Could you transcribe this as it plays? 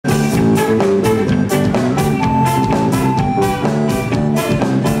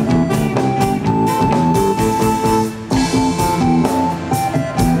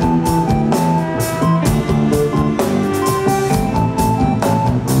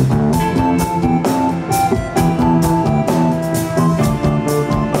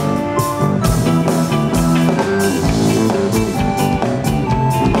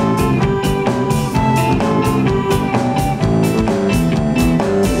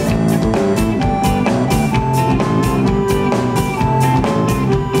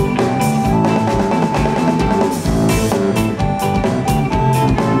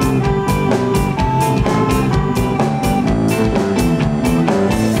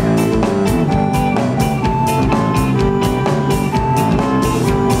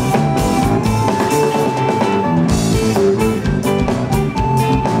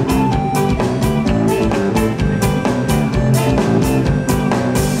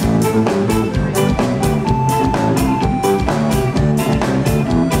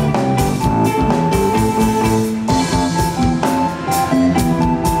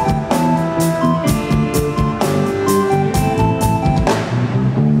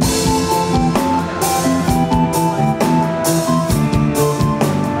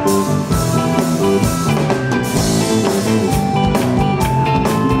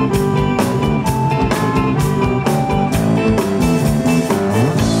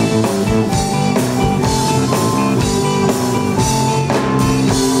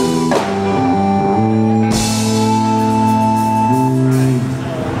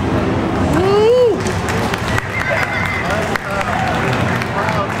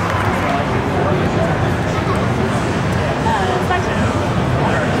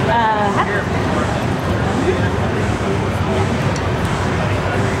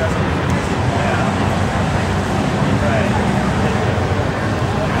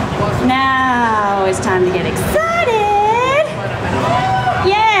it's time to get excited.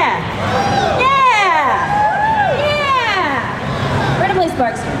 Yeah! Yeah! Yeah! We're gonna play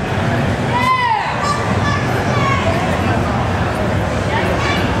Sparkster.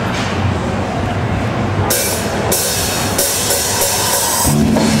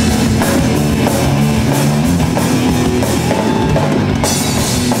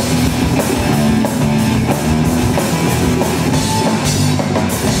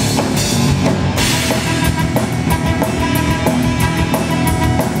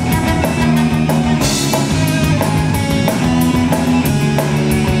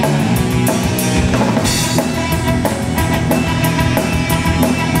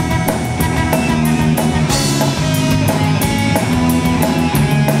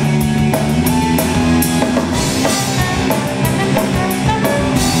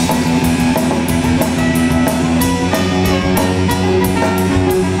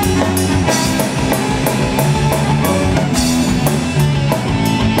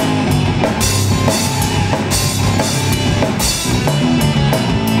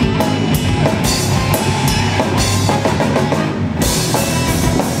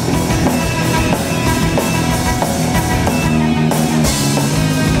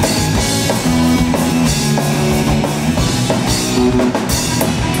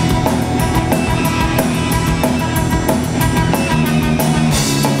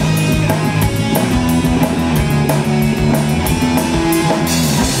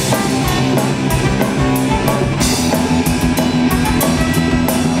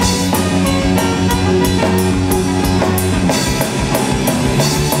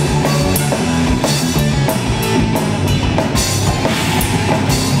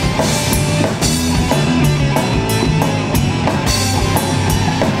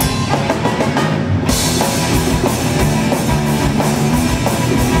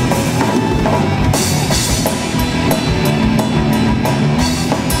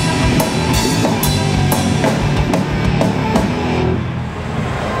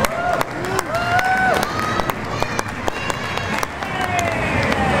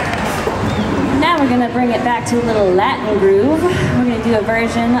 Bring it back to a little Latin groove. We're going to do a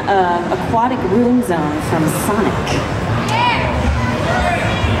version of Aquatic Room Zone from Sonic.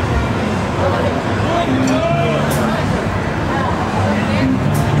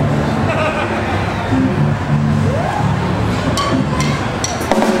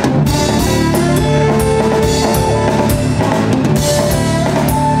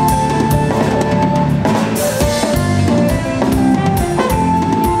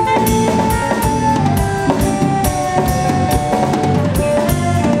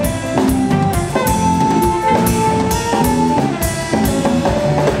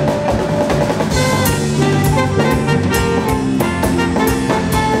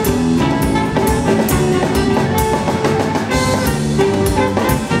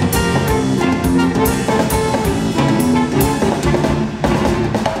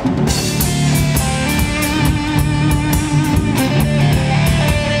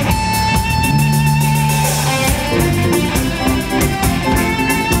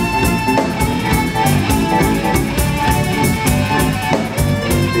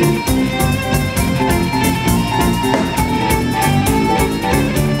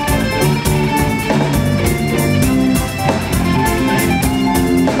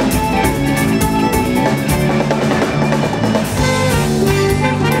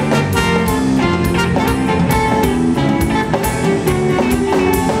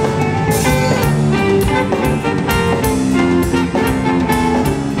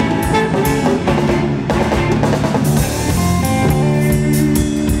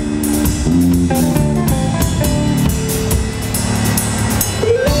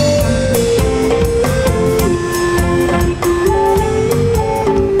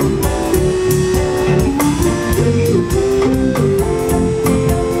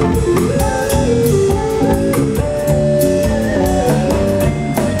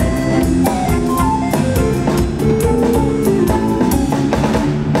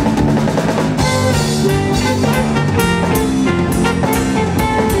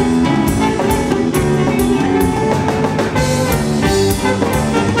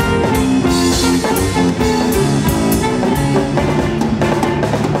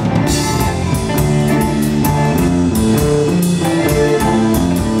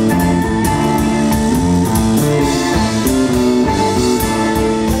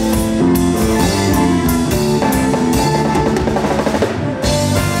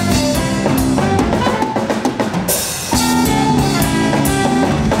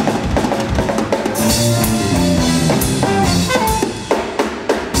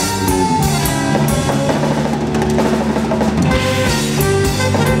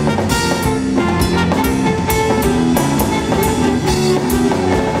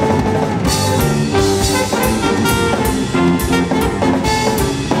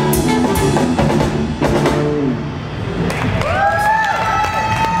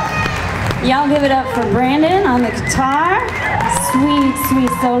 give it up for Brandon on the guitar, sweet,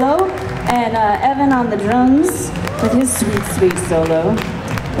 sweet solo, and Evan on the drums with his sweet, sweet solo.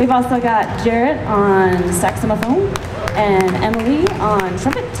 We've also got Jarrett on saxophone and Emily on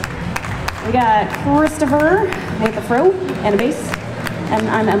trumpet. We got Christopher with a fro and a bass, and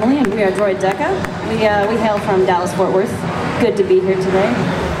I'm Emily, and we are Droidekka. We hail from Dallas, Fort Worth. Good to be here today.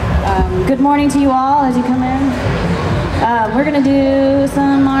 Good morning to you all as you come in. We're gonna do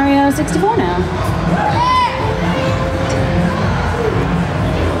some Mario 64 now.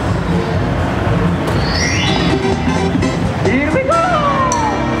 Here we go!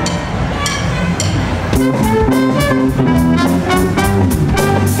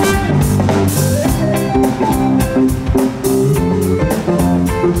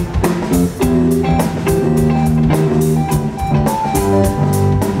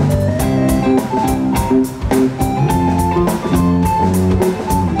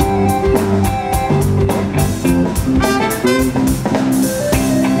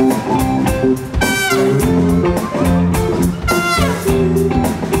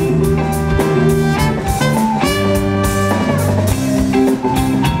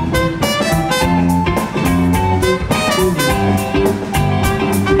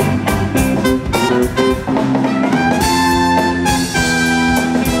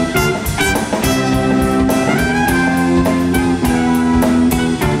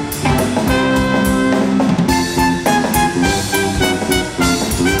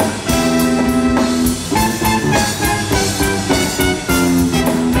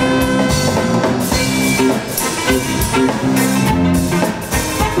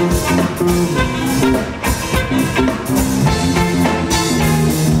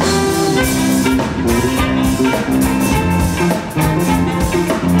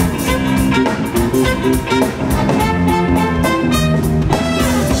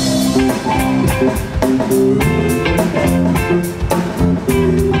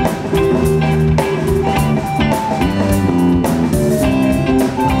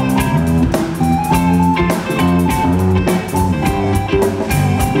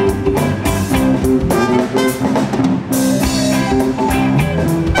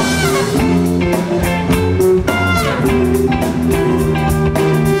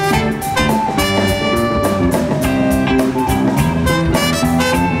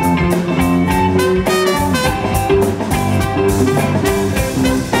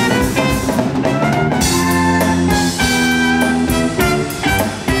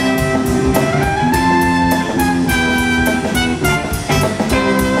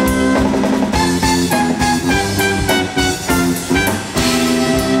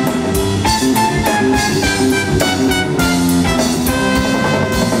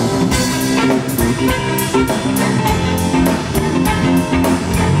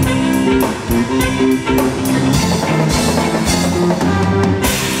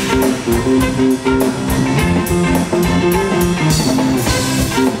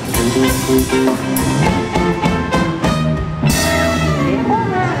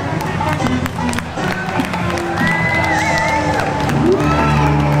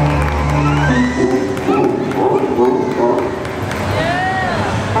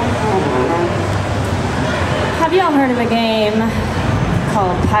 Have y'all heard of a game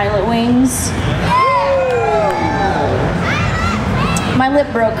called Pilotwings? My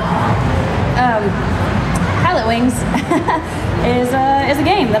lip broke. Pilotwings is a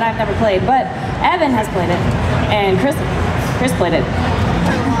game that I've never played, but Evan has played it, and Chris played it.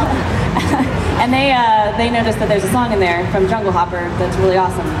 And they noticed that there's a song in there from Jungle Hopper that's really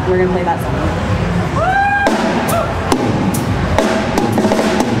awesome. We're gonna play that song.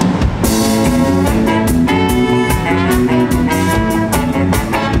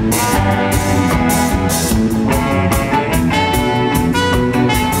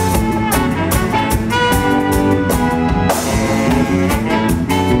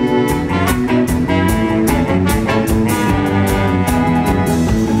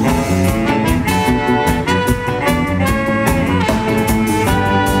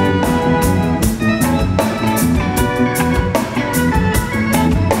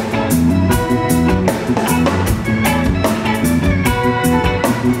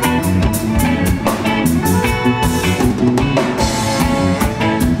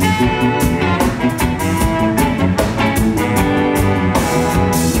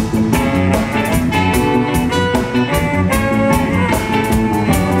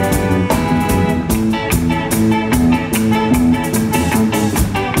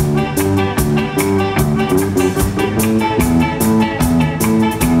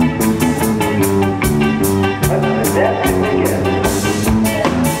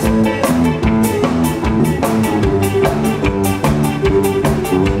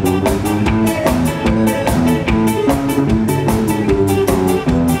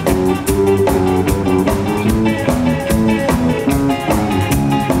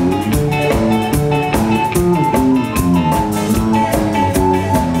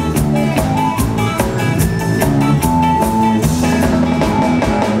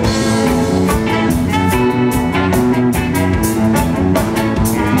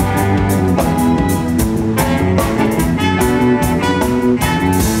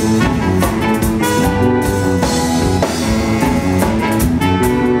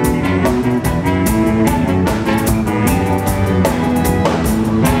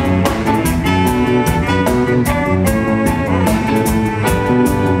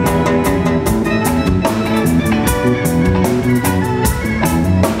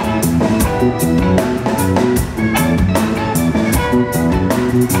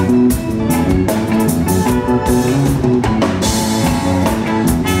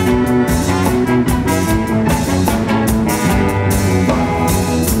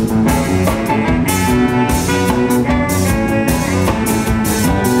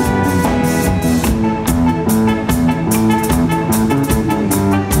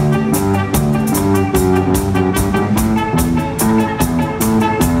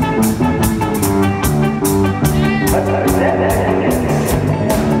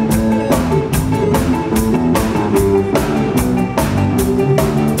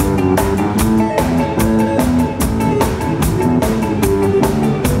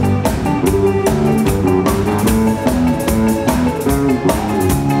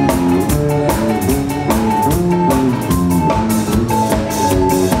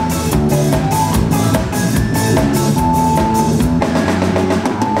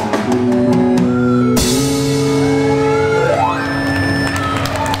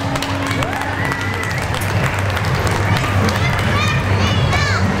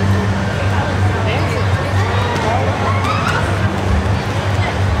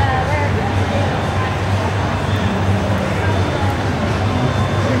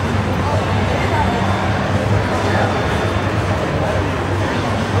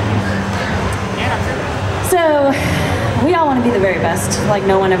 like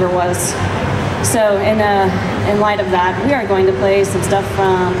no one ever was. So in light of that, we are going to play some stuff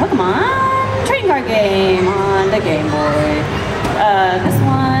from Pokemon trading card game on the Game Boy. This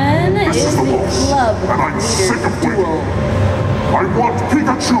one is the Club Leader Duel. I want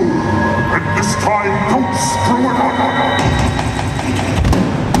Pikachu, and this time don't screw it up.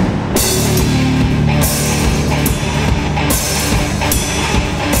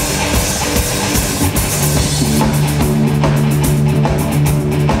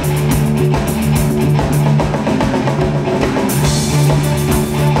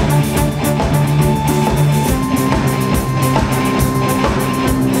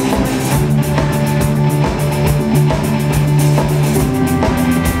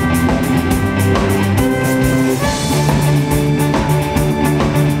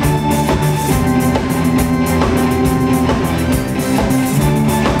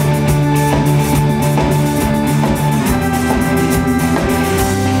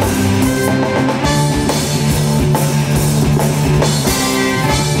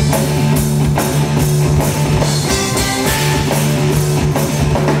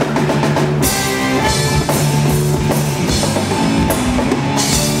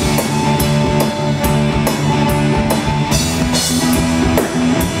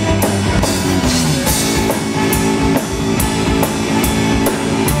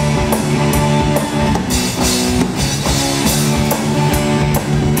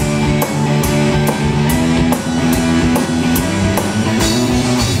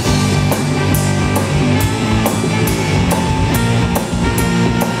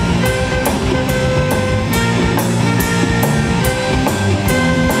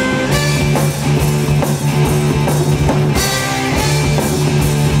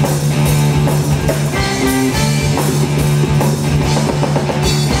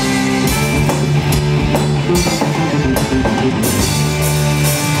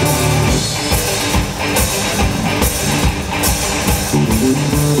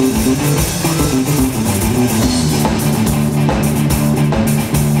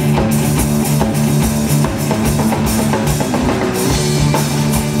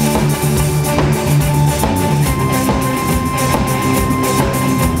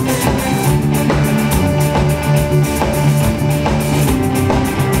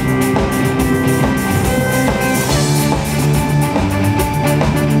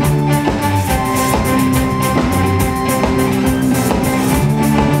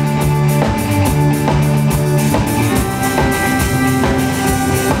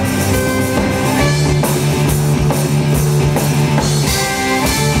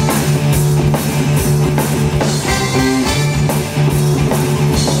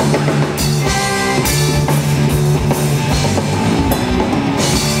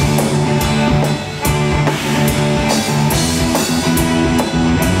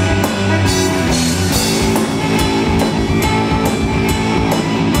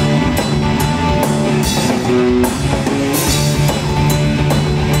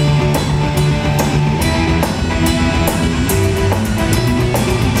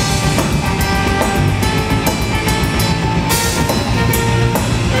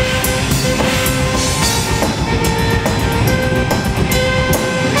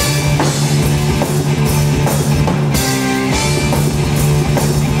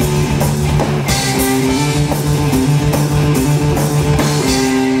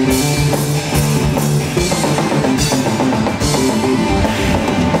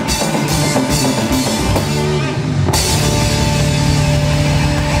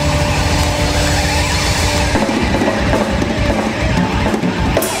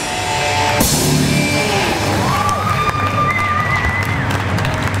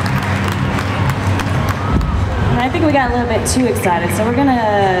 We got a little bit too excited, so we're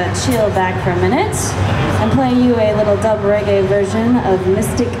gonna chill back for a minute and play you a little dub reggae version of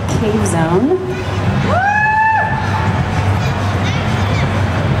Mystic Cave Zone.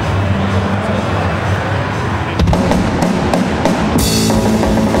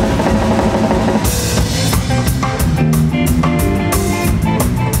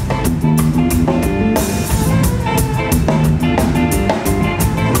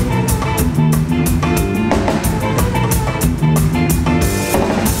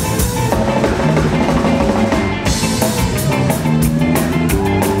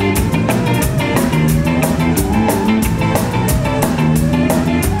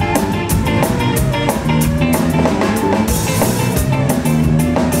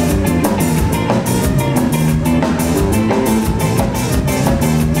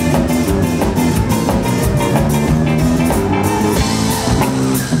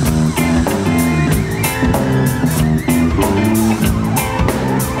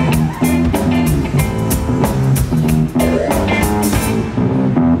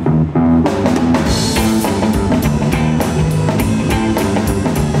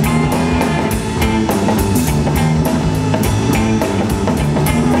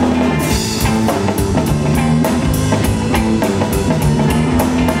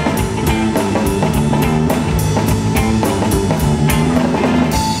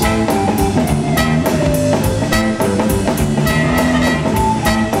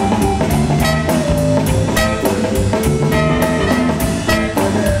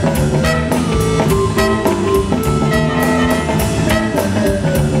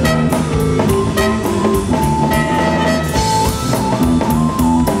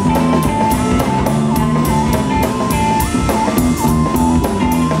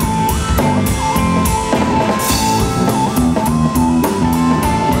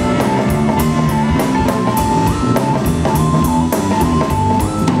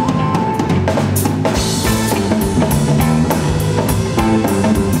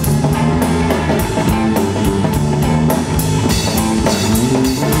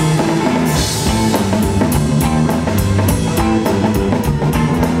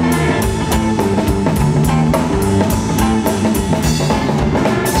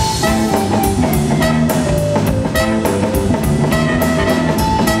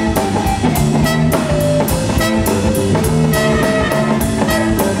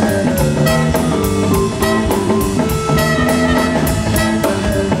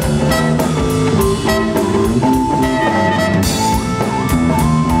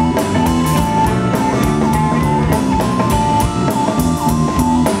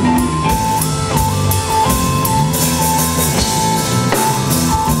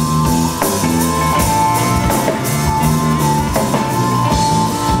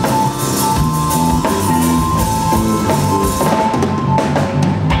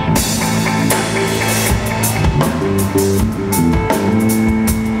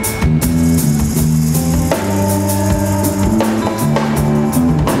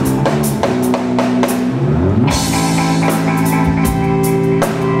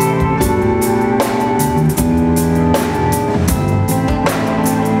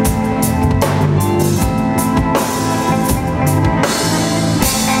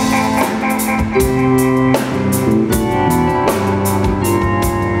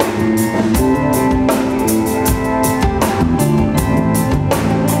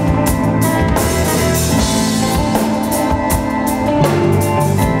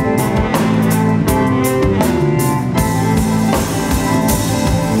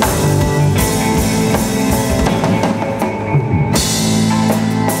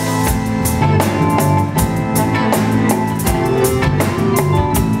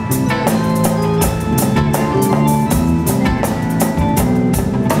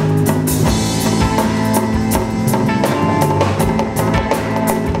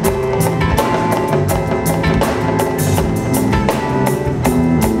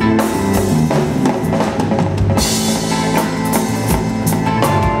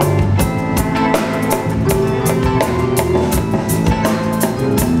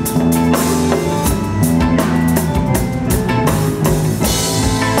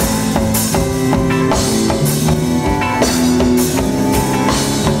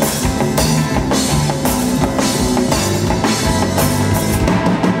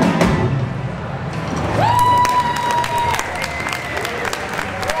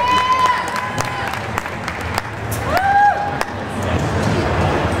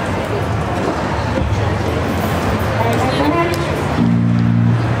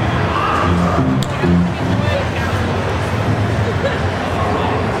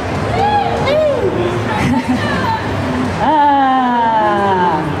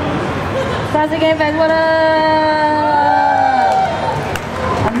 Classic Apex, what up?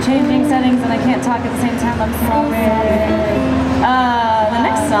 I'm changing settings and I can't talk at the same time. I'm sorry. The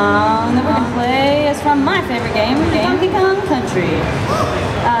next song that we're gonna play is from my favorite game, Donkey Kong Country.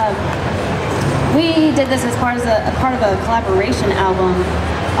 We did this as part of a collaboration album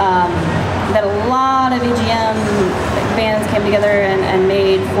that a lot of EGM bands came together and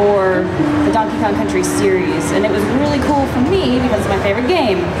made for the Donkey Kong Country series. And it was really cool for me because it's my favorite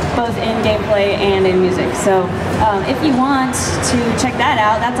game, both in gameplay and in music. So if you want to check that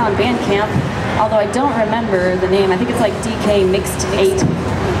out, that's on Bandcamp. Although I don't remember the name. I think it's like DK Mixed 8.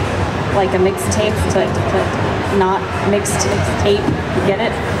 Like a mixtape, but not mixed tape. Get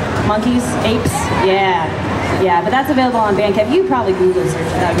it? Monkeys? Apes? Yeah. Yeah, but that's available on Bandcamp. You probably Google search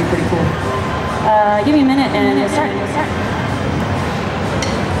it. That would be pretty cool. Give me a minute and it'll start.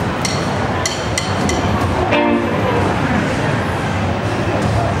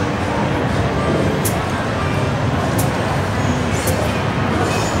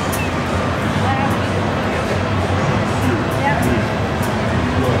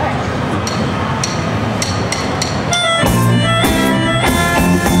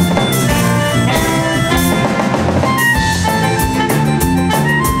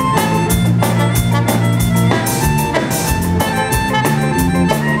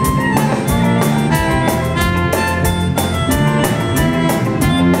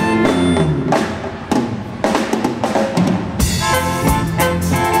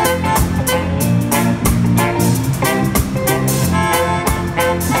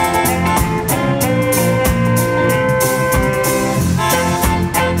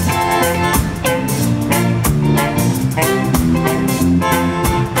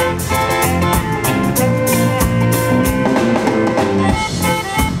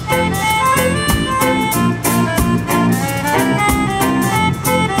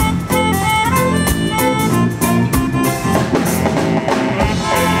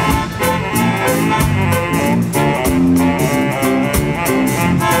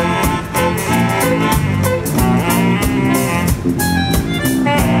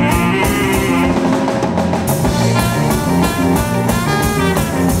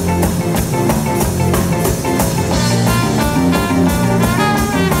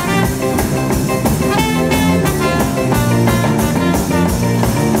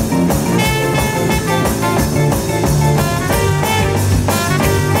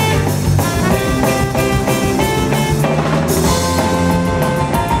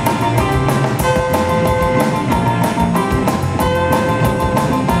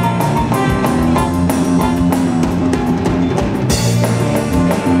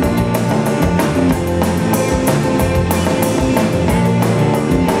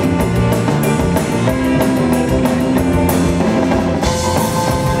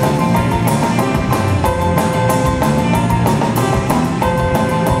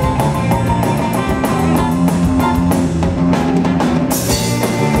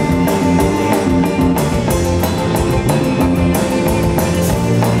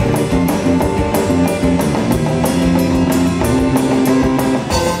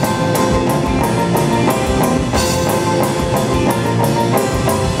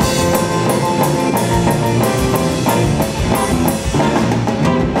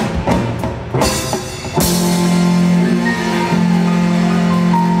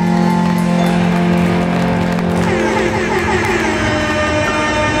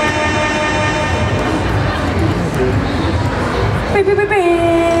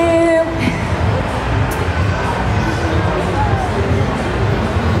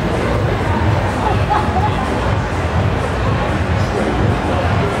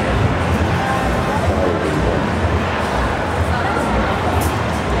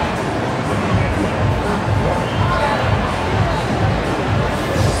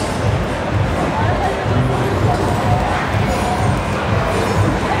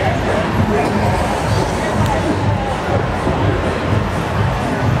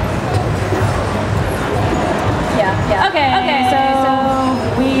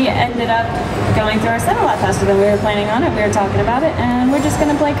 Going through our set a lot faster than we were planning on it. We were talking about it, and we're just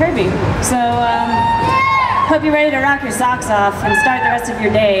gonna play Kirby. So, hope you're ready to rock your socks off and start the rest of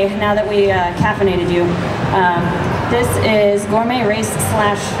your day now that we caffeinated you. This is Gourmet Race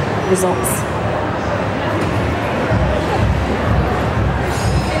 / Results.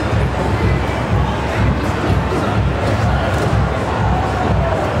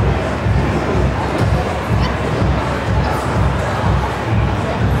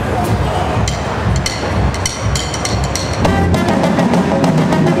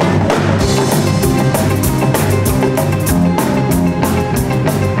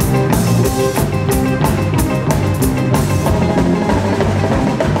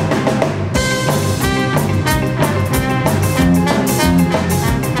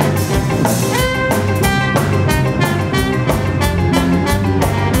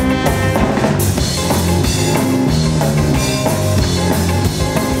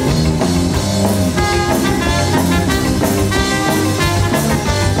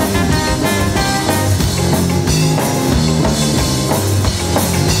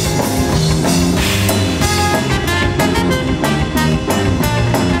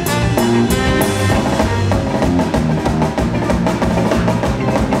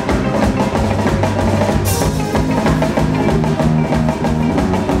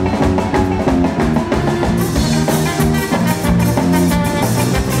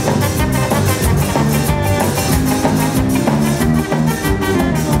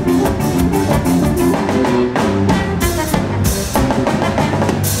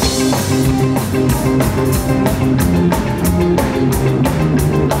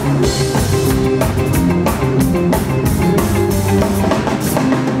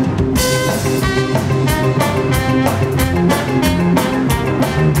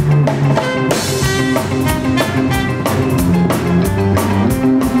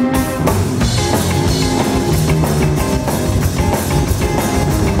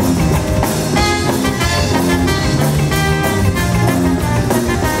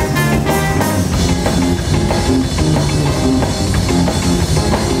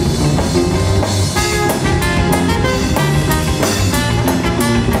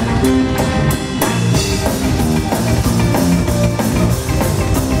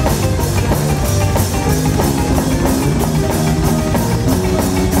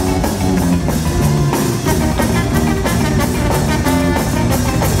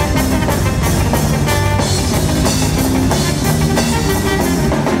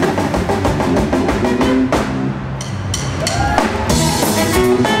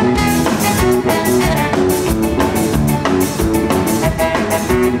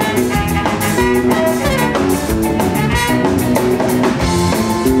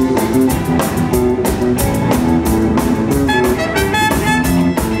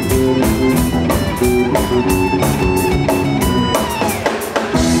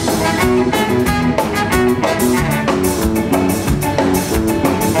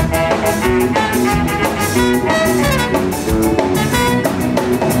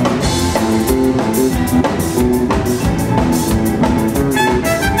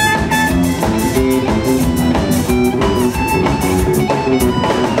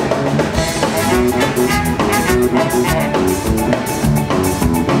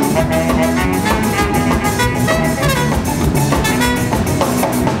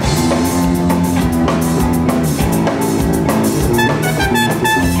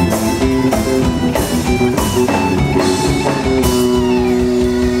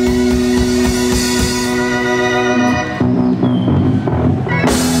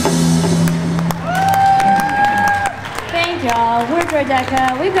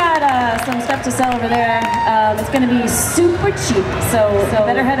 they've got some stuff to sell over there. It's going to be super cheap, so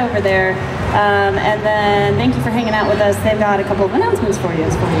better head over there. And then thank you for hanging out with us. They've got a couple of announcements for you.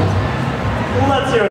 Let's hear it.